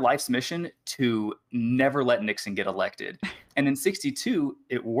made it their life's mission to never let Nixon get elected. And in 62,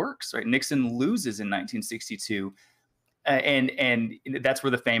 it works, right? Nixon loses in 1962. And that's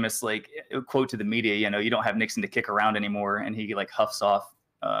where the famous quote to the media, you don't have Nixon to kick around anymore. And he huffs off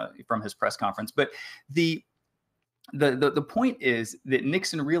from his press conference. But the point is that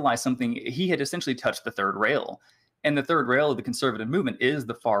Nixon realized something. He had essentially touched the third rail. And the third rail of the conservative movement is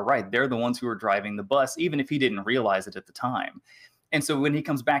the far right. They're the ones who are driving the bus, even if he didn't realize it at the time. And so when he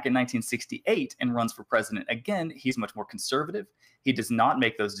comes back in 1968 and runs for president again, he's much more conservative. He does not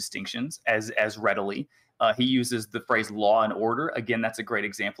make those distinctions as readily. He uses the phrase law and order. Again, that's a great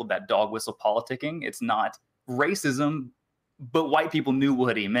example of that dog whistle politicking. It's not racism, but white people knew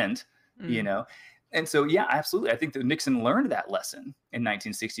what he meant, you know? And so, yeah, absolutely. I think that Nixon learned that lesson in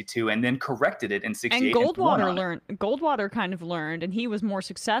 1962 and then corrected it in 68. And Goldwater kind of learned, and he was more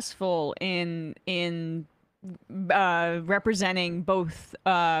successful in representing both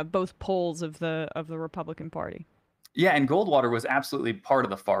poles of the Republican Party. Yeah, and Goldwater was absolutely part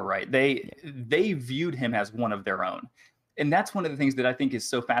of the far right. They viewed him as one of their own. And that's one of the things that I think is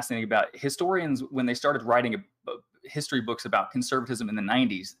so fascinating about historians when they started writing history books about conservatism in the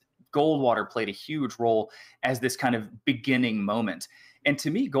 90s. Goldwater played a huge role as this kind of beginning moment. And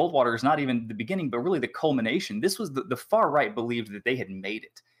to me, Goldwater is not even the beginning, but really the culmination. This was the far right believed that they had made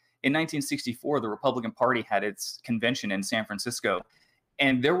it. In 1964, the Republican Party had its convention in San Francisco,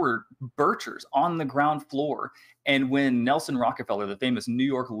 and there were birchers on the ground floor. And when Nelson Rockefeller, the famous New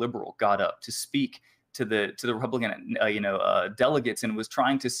York liberal, got up to speak to the Republican delegates and was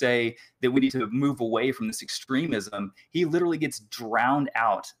trying to say that we need to move away from this extremism, he literally gets drowned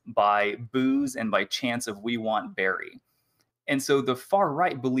out by boos and by chants of "We want Barry." And so the far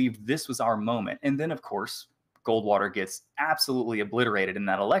right believed this was our moment. And then, of course, Goldwater gets absolutely obliterated in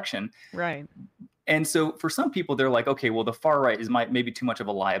that election. Right. And so for some people, they're like, okay, well, the far right is maybe too much of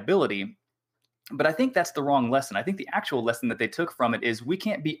a liability. But I think that's the wrong lesson. I think the actual lesson that they took from it is we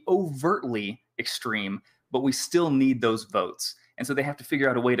can't be overtly extreme, but we still need those votes. And so they have to figure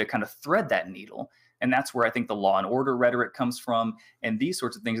out a way to kind of thread that needle. And that's where I think the law and order rhetoric comes from, and these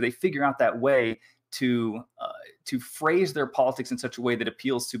sorts of things. They figure out that way to phrase their politics in such a way that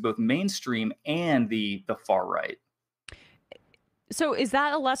appeals to both mainstream and the far right. So is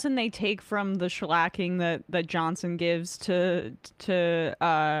that a lesson they take from the shellacking that Johnson gives to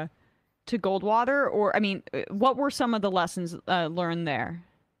Goldwater? Or, I mean, what were some of the lessons learned there?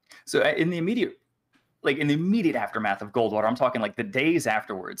 So in the immediate aftermath of Goldwater, I'm talking like the days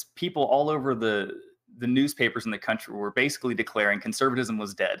afterwards, people all over the newspapers in the country were basically declaring conservatism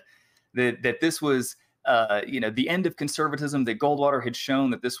was dead, that this was the end of conservatism, that Goldwater had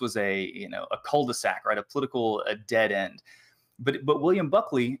shown that this was a cul-de-sac, right, a political dead end. But William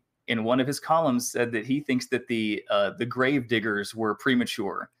Buckley, in one of his columns, said that he thinks that the grave diggers were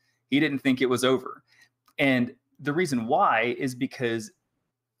premature. He didn't think it was over. And the reason why is because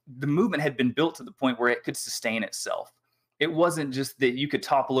the movement had been built to the point where it could sustain itself. It wasn't just that you could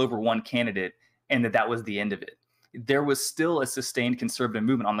topple over one candidate and that was the end of it. There was still a sustained conservative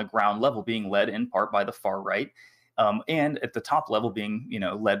movement on the ground level being led in part by the far right, and at the top level being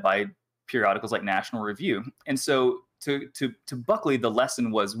led by periodicals like National Review. And so to Buckley, the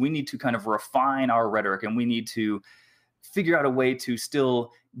lesson was we need to kind of refine our rhetoric, and we need to figure out a way to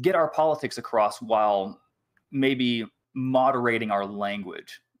still get our politics across while maybe moderating our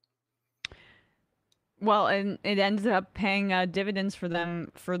language. Well, and it ended up paying dividends for them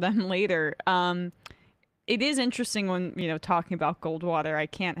later. It is interesting when talking about Goldwater. I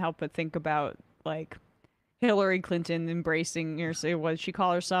can't help but think about like Hillary Clinton embracing, what did she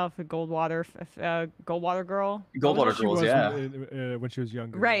call herself, a Goldwater girl? Goldwater girls, yeah. When she was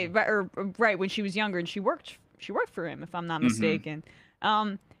younger. Right, right when she was younger, and she worked for him, if I'm not mistaken.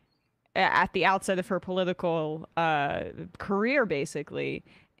 At the outset of her political career, basically.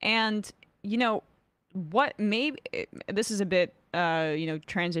 And what maybe this is a bit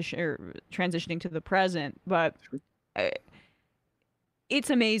transitioning to the present, but it's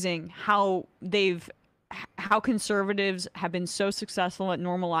amazing how conservatives have been so successful at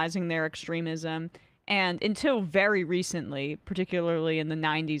normalizing their extremism, and until very recently, particularly in the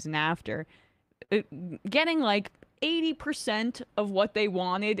 90s and after, getting like 80% of what they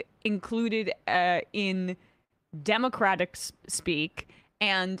wanted included in democratic speak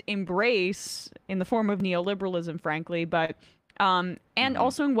and embrace in the form of neoliberalism, frankly, but and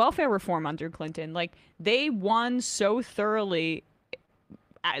also in welfare reform under Clinton. Like, they won so thoroughly.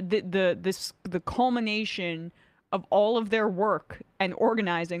 The culmination of all of their work and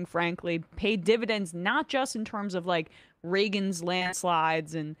organizing, frankly, paid dividends, not just in terms of like Reagan's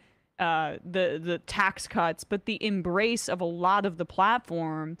landslides and the tax cuts, but the embrace of a lot of the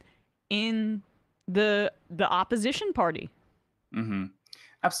platform in the opposition party.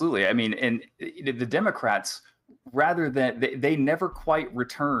 Absolutely. I mean, and the Democrats, rather than they never quite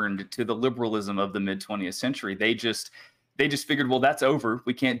returned to the liberalism of the mid 20th century. They just figured, well, that's over.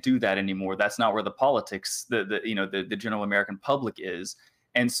 We can't do that anymore. That's not where the politics, the general American public is.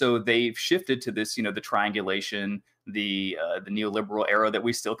 And so they've shifted to this, the triangulation, the neoliberal era that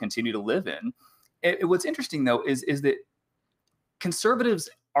we still continue to live in. What's interesting, though, is that conservatives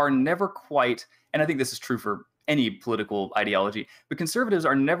are never quite, and I think this is true for any political ideology, but conservatives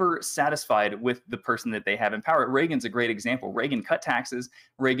are never satisfied with the person that they have in power. Reagan's a great example. Reagan cut taxes.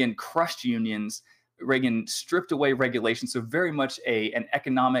 Reagan crushed unions. Reagan stripped away regulation, so very much an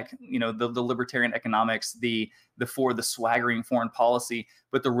economic, the libertarian economics, the swaggering foreign policy.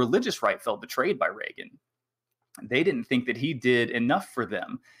 But the religious right felt betrayed by Reagan. They didn't think that he did enough for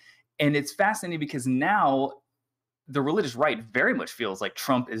them. And it's fascinating because now the religious right very much feels like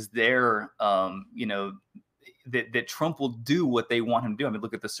Trump is there, that Trump will do what they want him to do. I mean,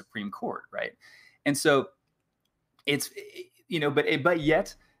 look at the Supreme Court, right? And so it's, but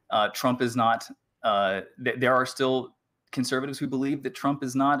yet Trump is not, there are still conservatives who believe that Trump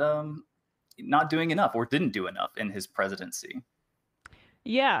is not doing enough or didn't do enough in his presidency.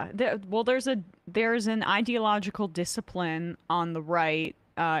 Yeah, there's an ideological discipline on the right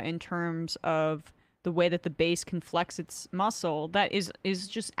in terms of the way that the base can flex its muscle that is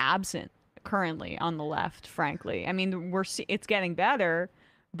just absent currently on the left, frankly. I mean, it's getting better,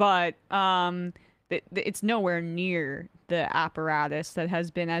 but it's nowhere near the apparatus that has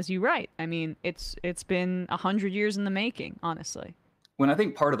been, as you write. I mean, it's been 100 years in the making, honestly. When I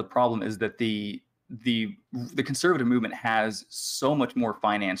think part of the problem is that the conservative movement has so much more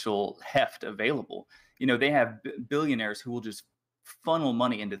financial heft available. They have billionaires who will just funnel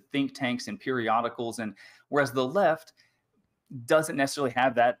money into think tanks and periodicals, and whereas the left doesn't necessarily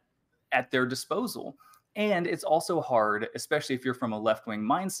have that at their disposal. And it's also hard, especially if you're from a left-wing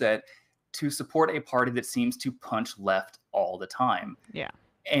mindset, to support a party that seems to punch left all the time. Yeah.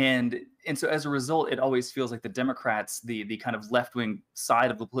 And so as a result, it always feels like the Democrats, the kind of left-wing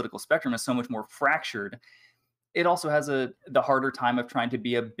side of the political spectrum, is so much more fractured. It also has the harder time of trying to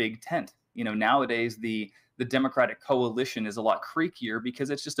be a big tent. Nowadays the Democratic coalition is a lot creakier because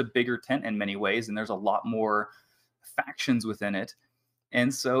it's just a bigger tent in many ways, and there's a lot more factions within it.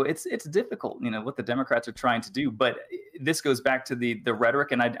 And so it's difficult, what the Democrats are trying to do. But this goes back to the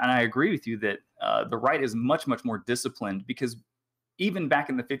rhetoric, and I agree with you that the right is much, much more disciplined, because even back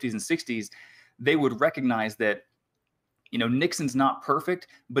in the 50s and 60s, they would recognize that, Nixon's not perfect,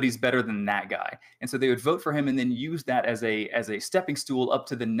 but he's better than that guy. And so they would vote for him and then use that as a stepping stool up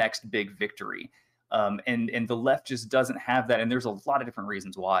to the next big victory. And the left just doesn't have that. And there's a lot of different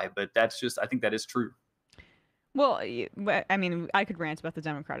reasons why, but I think that is true. Well, I mean, I could rant about the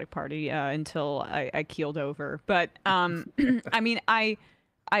Democratic Party until I keeled over. But, I mean, I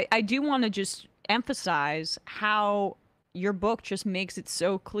do want to just emphasize how your book just makes it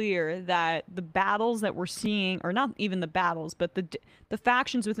so clear that the battles that we're seeing, or not even the battles, but the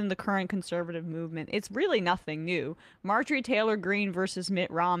factions within the current conservative movement, it's really nothing new. Marjorie Taylor Greene versus Mitt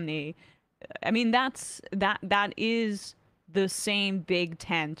Romney, I mean, that is the same big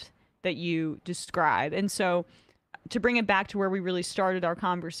tent that you describe. And so to bring it back to where we really started our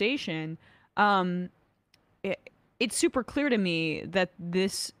conversation, it's super clear to me that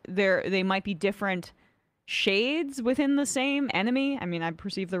they might be different shades within the same enemy. I mean, I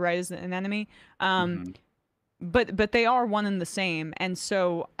perceive the right as an enemy, but they are one and the same. And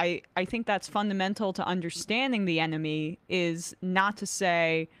so I think that's fundamental to understanding the enemy, is not to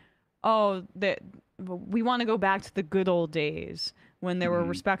say, oh, that we want to go back to the good old days when there were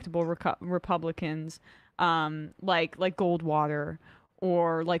respectable Republicans, like Goldwater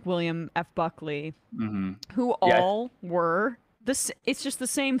or like William F. Buckley, who all were this. It's just the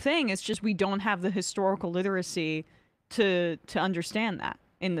same thing. It's just we don't have the historical literacy to understand that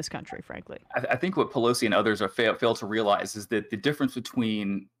in this country, frankly. I think what Pelosi and others fail to realize is that the difference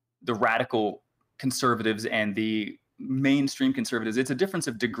between the radical conservatives and the mainstream conservatives, it's a difference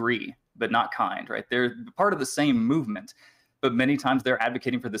of degree, but not kind, right? They're part of the same movement, but many times they're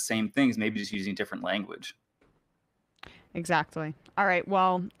advocating for the same things, maybe just using different language. Exactly. All right.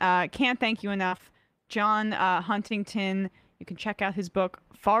 Well, can't thank you enough, John Huntington. You can check out his book,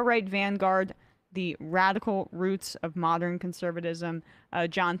 Far-Right Vanguard, The Radical Roots of Modern Conservatism.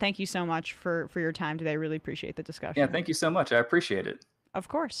 John, thank you so much for your time today. I really appreciate the discussion. Yeah, thank you so much. I appreciate it. Of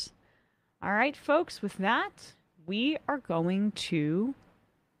course. All right, folks, with that, we are going to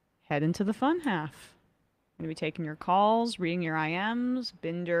head into the fun half. I'm going to be taking your calls, reading your IMs.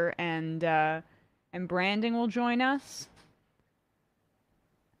 Binder and Branding will join us.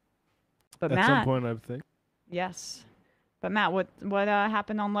 But at Matt, some point, I think. Yes. But Matt, what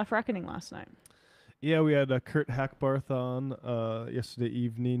happened on Left Reckoning last night? Yeah, we had Kurt Hackbarth on yesterday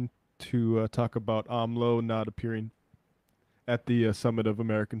evening to talk about AMLO not appearing at the Summit of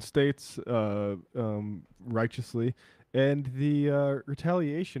American States righteously, and the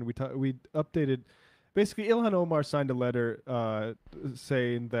retaliation. We updated. Basically, Ilhan Omar signed a letter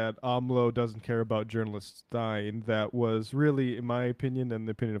saying that AMLO doesn't care about journalists dying. That was really, in my opinion, and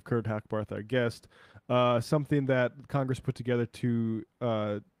the opinion of Kurt Hackbarth, our guest, something that Congress put together to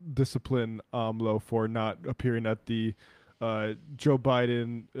discipline AMLO for not appearing at the Joe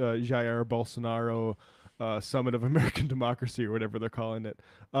Biden, Jair Bolsonaro Summit of American Democracy, or whatever they're calling it.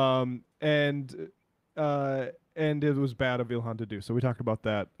 And it was bad of Ilhan to do. So we talked about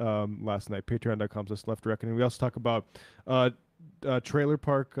that last night. Patreon.com/Left Reckoning. We also talk about trailer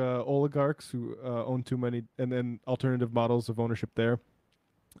park oligarchs who own too many, and then alternative models of ownership there,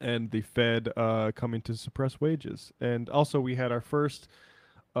 and the Fed coming to suppress wages. And also we had our first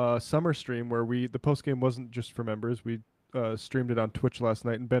summer stream where the post game wasn't just for members. We streamed it on Twitch last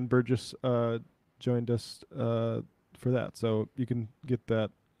night, and Ben Burgess joined us for that. So you can get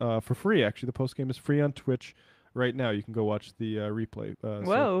that for free. Actually, the post game is free on Twitch right now. You can go watch the replay.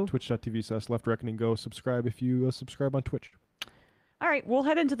 Whoa. So twitch.tv/Left Reckoning. Go subscribe if you subscribe on Twitch. All right, we'll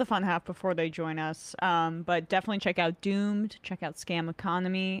head into the fun half before they join us. But definitely check out Doomed, check out Scam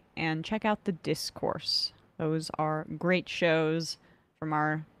Economy, and check out The Discourse. Those are great shows from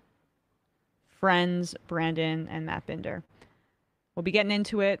our friends Brandon and Matt Binder. We'll be getting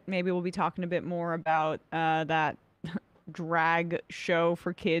into it. Maybe we'll be talking a bit more about that drag show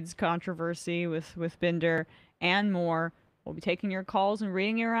for kids controversy with Binder and more. We'll be taking your calls and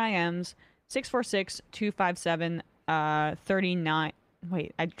reading your IMs. 646-257-39.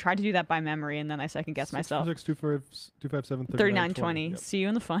 Wait, I tried to do that by memory and then I second guessed myself. 646-257-3920. Yep. See you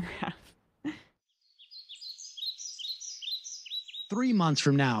in the fun half. 3 months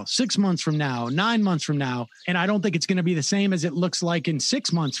from now, 6 months from now, 9 months from now. And I don't think it's going to be the same as it looks like in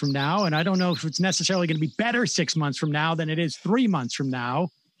 6 months from now. And I don't know if it's necessarily going to be better 6 months from now than it is 3 months from now.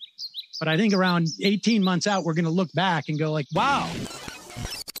 But I think around 18 months out, we're going to look back and go like, wow.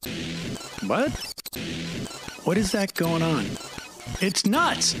 What? What is that going on? It's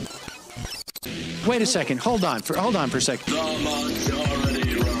nuts. Wait a second. Hold on for a second.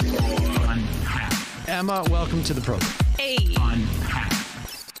 Emma, welcome to the program. Hey.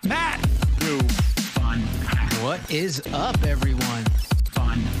 Matt. What is up, everyone?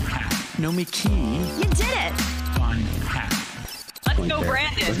 Nomi Key. You did it. Let's go,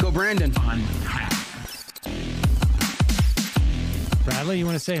 Brandon. Let's go, Brandon. Bradley, you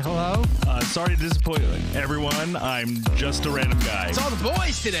want to say hello? Sorry to disappoint everyone. I'm just a random guy. It's all the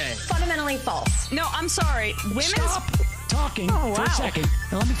boys today. Fundamentally false. No, I'm sorry. Women's... Stop talking for a second.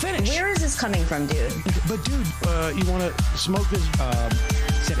 Now let me finish. Where is this coming from, dude? But dude, you want to smoke this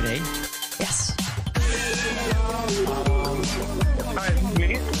 7A? Yes. Hi,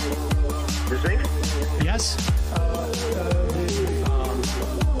 me? This me? Yes.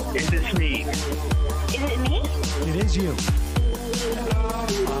 Is this me? Is it me? It is you.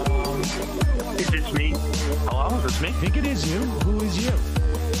 Is this me? Hello, is this me? I think it is you. Who is you?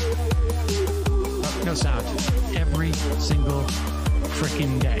 No sound. Every single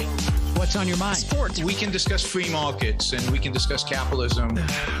freaking day. What's on your mind? Sports. We can discuss free markets and we can discuss capitalism.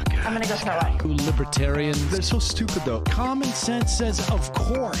 I'm gonna go start watching. Libertarians. They're so stupid, though. Common sense says, of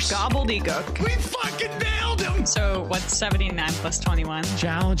course. Gobbledygook. We fucking nailed him. So what's 79 plus 21?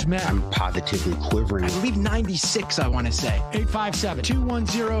 Challenge Matt. I'm positively quivering. I believe 96, I want to say.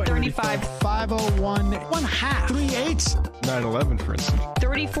 857-210-501. 1/2. 3/8. 9/11, for instance.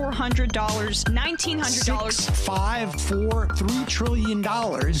 $3,400, $1,900. 6, 5, 4, $3 trillion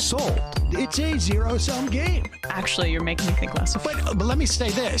sold. It's a zero-sum game. Actually, you're making me think less of it. But let me say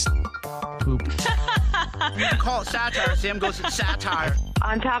this. Poop. You can call it satire. Sam goes, it's satire.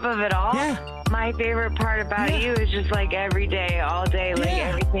 On top of it all, Yeah. my favorite part about you is just like every day, all day, like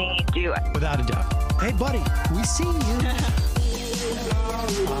everything you do. Without a doubt. Hey, buddy, we see you.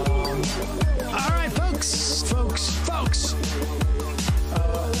 All right, folks.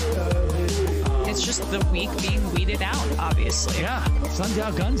 It's just the weak being weeded out, obviously. Yeah, sun's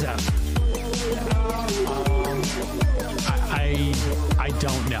out, guns out. I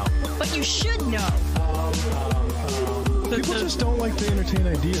don't know. But you should know. People just don't like to entertain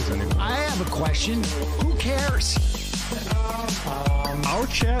ideas anymore. I have a question. Who cares? Our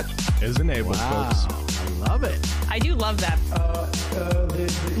chat is enabled, folks. I love it. I do love that.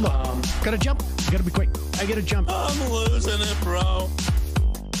 Look, gotta jump. Gotta be quick. I gotta jump. I'm losing it, bro.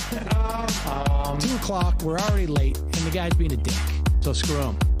 2 o'clock. We're already late, and the guy's being a dick. So screw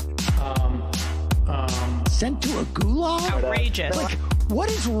him. Sent to a gulag? Outrageous. Like, what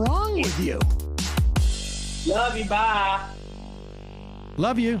is wrong with you? Love you, bye.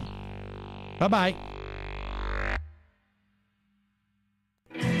 Love you. Bye-bye.